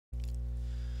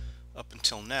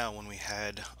until now, when we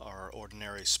had our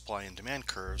ordinary supply and demand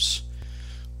curves,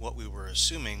 what we were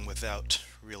assuming without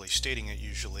really stating it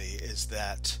usually is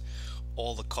that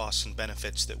all the costs and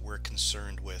benefits that we're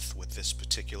concerned with this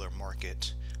particular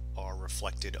market are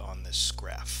reflected on this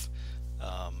graph.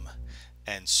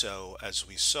 And so as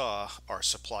we saw, our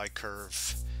supply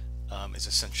curve is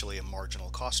essentially a marginal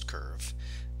cost curve.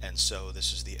 And so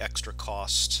this is the extra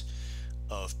cost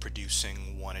of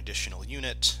producing one additional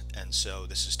unit, and so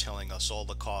this is telling us all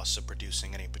the costs of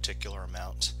producing any particular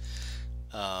amount.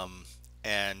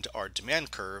 And our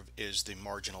demand curve is the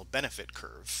marginal benefit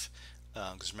curve,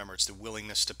 because remember, it's the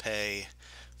willingness to pay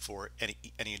for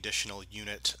any additional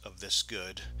unit of this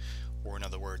good, or in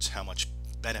other words, how much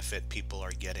benefit people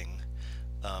are getting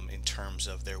in terms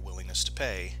of their willingness to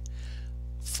pay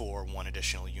for one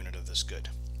additional unit of this good.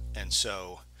 And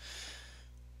so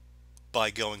by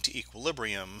going to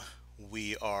equilibrium,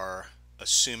 we are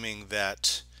assuming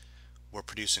that we're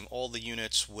producing all the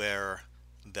units where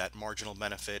that marginal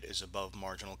benefit is above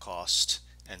marginal cost,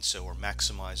 and so we're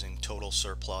maximizing total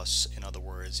surplus. In other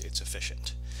words, it's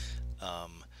efficient.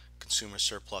 Consumer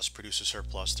surplus, producer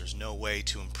surplus, there's no way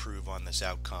to improve on this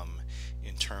outcome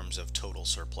in terms of total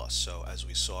surplus. So as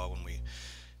we saw when we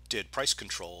did price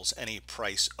controls, any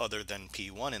price other than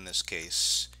P1 in this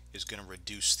case is going to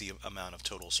reduce the amount of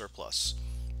total surplus.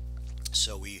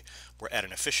 So we're at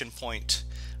an efficient point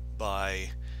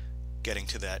by getting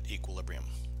to that equilibrium.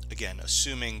 Again,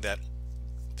 assuming that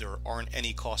there aren't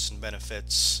any costs and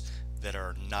benefits that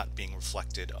are not being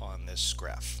reflected on this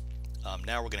graph.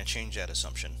 Now we're going to change that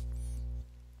assumption.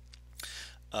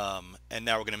 And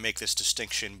now we're going to make this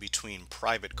distinction between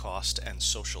private cost and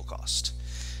social cost.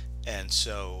 And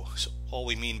so all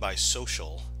we mean by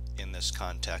social in this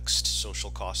context,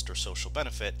 social cost or social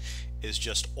benefit, is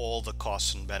just all the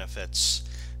costs and benefits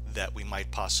that we might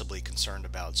possibly be concerned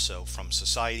about. So from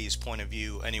society's point of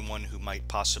view, anyone who might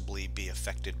possibly be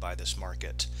affected by this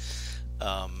market.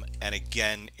 And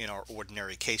again, in our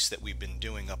ordinary case that we've been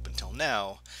doing up until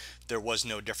now, there was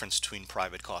no difference between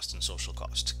private cost and social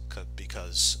cost,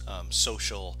 because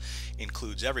social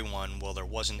includes everyone. Well, there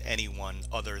wasn't anyone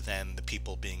other than the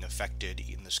people being affected.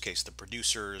 In this case, the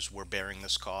producers were bearing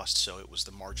this cost, so it was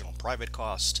the marginal private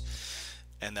cost,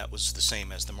 and that was the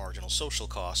same as the marginal social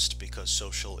cost, because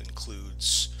social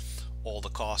includes all the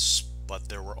costs, but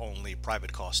there were only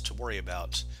private costs to worry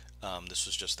about. This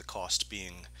was just the cost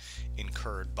being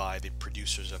incurred by the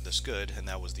producers of this good, and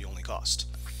that was the only cost.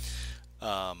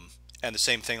 And the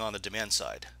same thing on the demand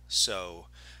side. So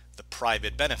the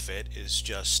private benefit is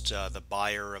just the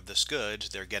buyer of this good.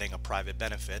 They're getting a private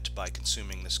benefit by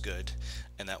consuming this good,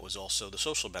 and that was also the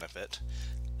social benefit,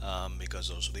 because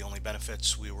those are the only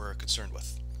benefits we were concerned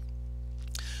with.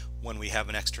 When we have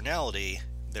an externality,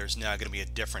 there's now going to be a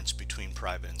difference between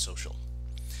private and social.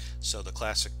 So the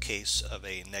classic case of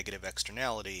a negative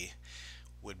externality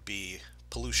would be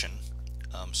pollution.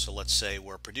 So let's say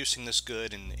we're producing this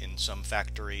good in some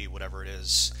factory, whatever it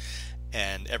is,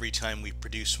 and every time we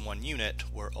produce one unit,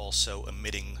 we're also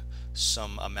emitting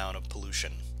some amount of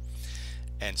pollution.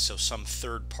 And so some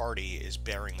third party is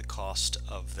bearing the cost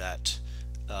of that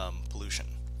pollution.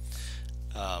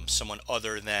 Someone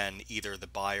other than either the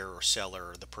buyer or seller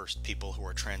or the people who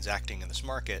are transacting in this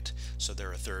market, so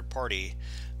they're a third party.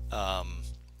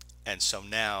 And so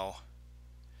now,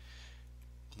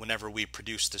 whenever we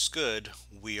produce this good,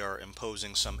 we are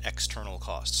imposing some external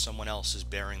cost. Someone else is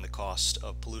bearing the cost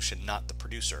of pollution, not the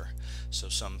producer. So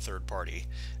some third party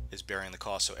is bearing the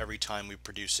cost. So every time we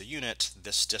produce a unit,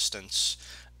 this distance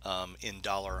in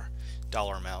dollar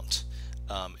amount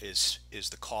is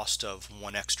the cost of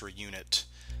one extra unit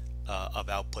of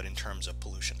output in terms of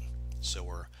pollution. So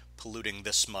we're polluting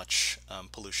this much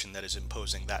pollution that is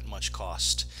imposing that much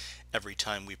cost every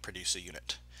time we produce a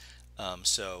unit.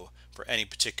 So for any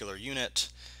particular unit,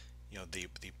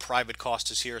 the private cost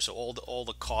is here. So all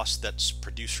the costs that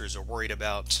producers are worried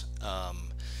about,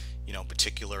 in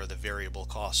particular the variable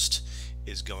cost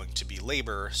is going to be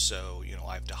labor. So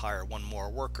I have to hire one more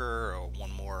worker or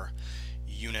one more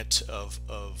unit of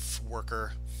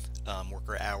worker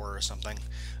hour or something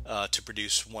to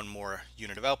produce one more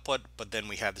unit of output, but then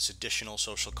we have this additional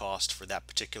social cost for that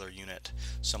particular unit.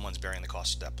 Someone's bearing the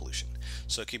cost of that pollution.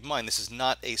 So keep in mind, this is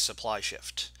not a supply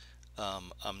shift.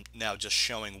 I'm now just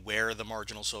showing where the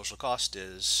marginal social cost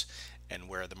is and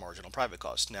where the marginal private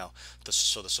cost. Now,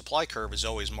 so the supply curve is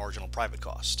always marginal private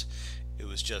cost. It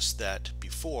was just that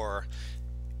before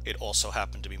it also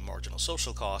happened to be marginal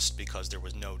social cost because there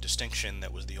was no distinction.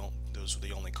 Those were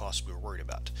the only costs we were worried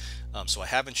about. So I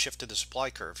haven't shifted the supply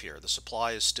curve here. The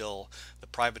supply is still the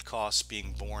private costs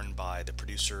being borne by the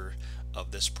producer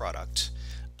of this product.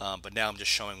 but now I'm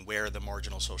just showing where the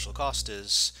marginal social cost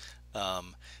is.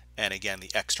 And again,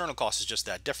 the external cost is just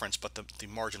that difference, but the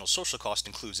marginal social cost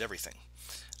includes everything.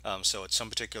 So at some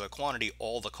particular quantity,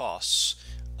 all the costs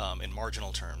in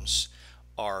marginal terms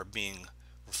are being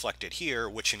reflected here,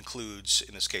 which includes,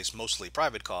 in this case, mostly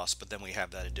private costs, but then we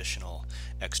have that additional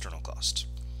external cost.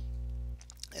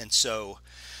 And so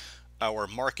our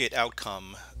market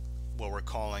outcome, what we're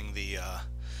calling the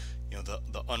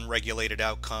the unregulated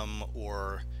outcome,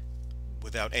 or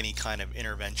without any kind of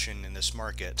intervention in this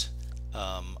market,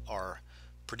 our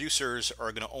producers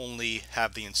are going to only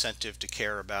have the incentive to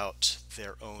care about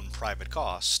their own private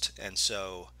cost, and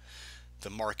so the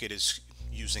market is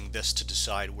using this to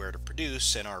decide where to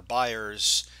produce, and our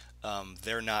buyers,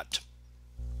 they're not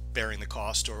bearing the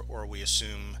cost, or we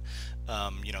assume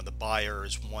the buyer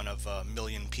is one of a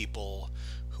million people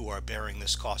who are bearing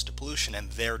this cost of pollution,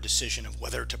 and their decision of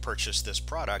whether to purchase this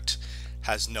product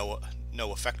has no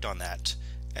effect on that.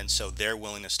 And so their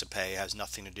willingness to pay has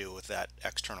nothing to do with that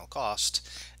external cost,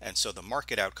 and so the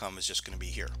market outcome is just going to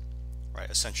be here, right?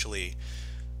 Essentially,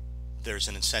 there's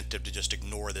an incentive to just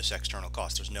ignore this external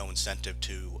cost. There's no incentive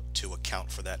to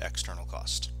account for that external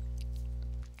cost.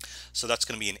 So that's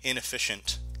going to be an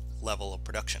inefficient level of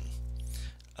production.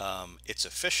 It's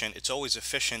efficient. It's always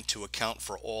efficient to account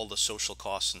for all the social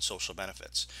costs and social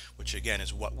benefits, which again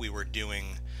is what we were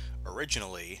doing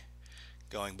originally,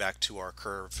 going back to our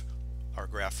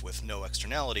graph with no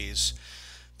externalities.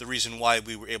 The reason why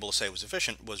we were able to say it was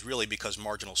efficient was really because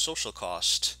marginal social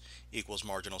cost equals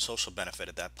marginal social benefit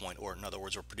at that point, or in other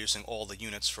words, we're producing all the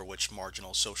units for which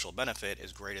marginal social benefit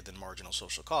is greater than marginal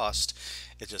social cost.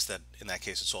 It's just that in that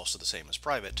case it's also the same as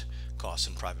private costs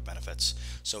and private benefits.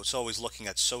 So it's always looking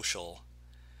at social,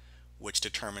 which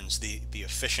determines the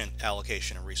efficient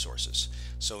allocation of resources.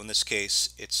 So in this case,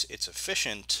 it's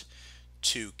efficient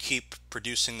to keep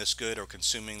producing this good or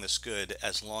consuming this good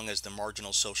as long as the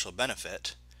marginal social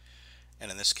benefit, and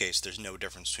in this case there's no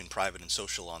difference between private and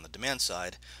social on the demand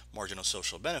side, marginal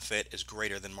social benefit is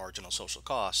greater than marginal social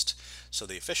cost, so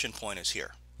the efficient point is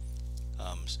here.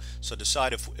 So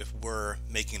decide if we're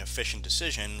making an efficient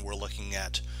decision, we're looking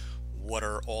at what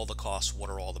are all the costs,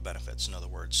 what are all the benefits, in other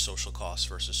words, social costs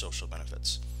versus social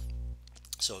benefits.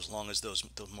 So as long as the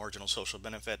marginal social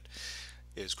benefit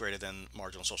is greater than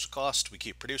marginal social cost, we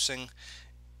keep producing,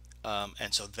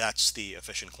 and so that's the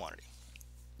efficient quantity.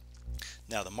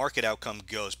 Now the market outcome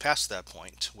goes past that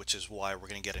point, which is why we're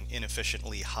going to get an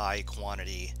inefficiently high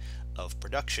quantity of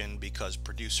production, because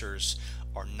producers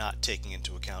are not taking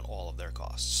into account all of their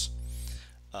costs.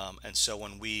 And so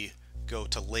when we go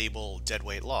to label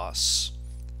deadweight loss,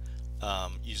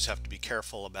 you just have to be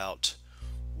careful about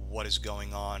what is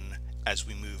going on as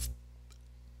we move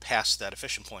past that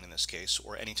efficient point in this case,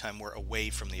 or anytime we're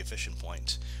away from the efficient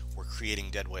point, we're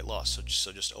creating deadweight loss.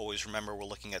 So just always remember, we're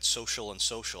looking at social and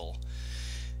social.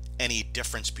 Any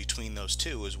difference between those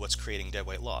two is what's creating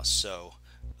deadweight loss. So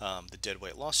the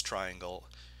deadweight loss triangle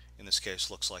in this case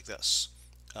looks like this,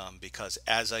 because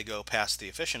as I go past the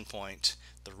efficient point,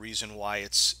 the reason why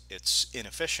it's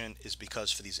inefficient is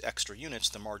because for these extra units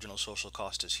the marginal social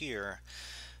cost is here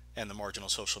and the marginal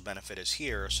social benefit is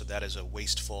here, so that is a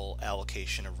wasteful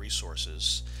allocation of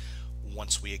resources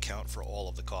once we account for all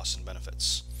of the costs and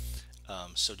benefits.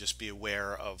 So just be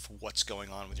aware of what's going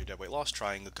on with your deadweight loss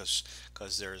triangle,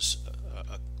 because there's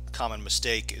a common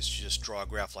mistake is you just draw a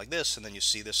graph like this and then you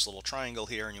see this little triangle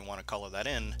here and you want to color that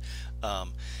in,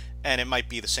 and it might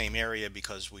be the same area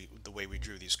because the way we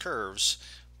drew these curves,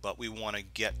 but we want to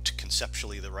get to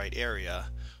conceptually the right area,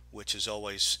 which is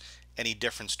always any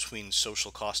difference between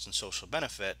social cost and social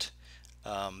benefit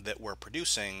that we're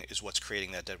producing is what's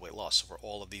creating that deadweight loss. So for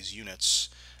all of these units,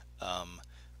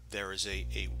 there is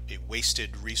a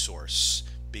wasted resource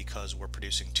because we're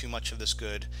producing too much of this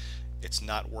good. It's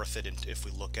not worth it if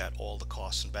we look at all the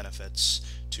costs and benefits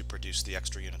to produce the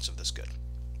extra units of this good.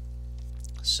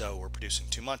 So we're producing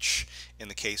too much in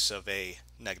the case of a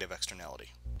negative externality.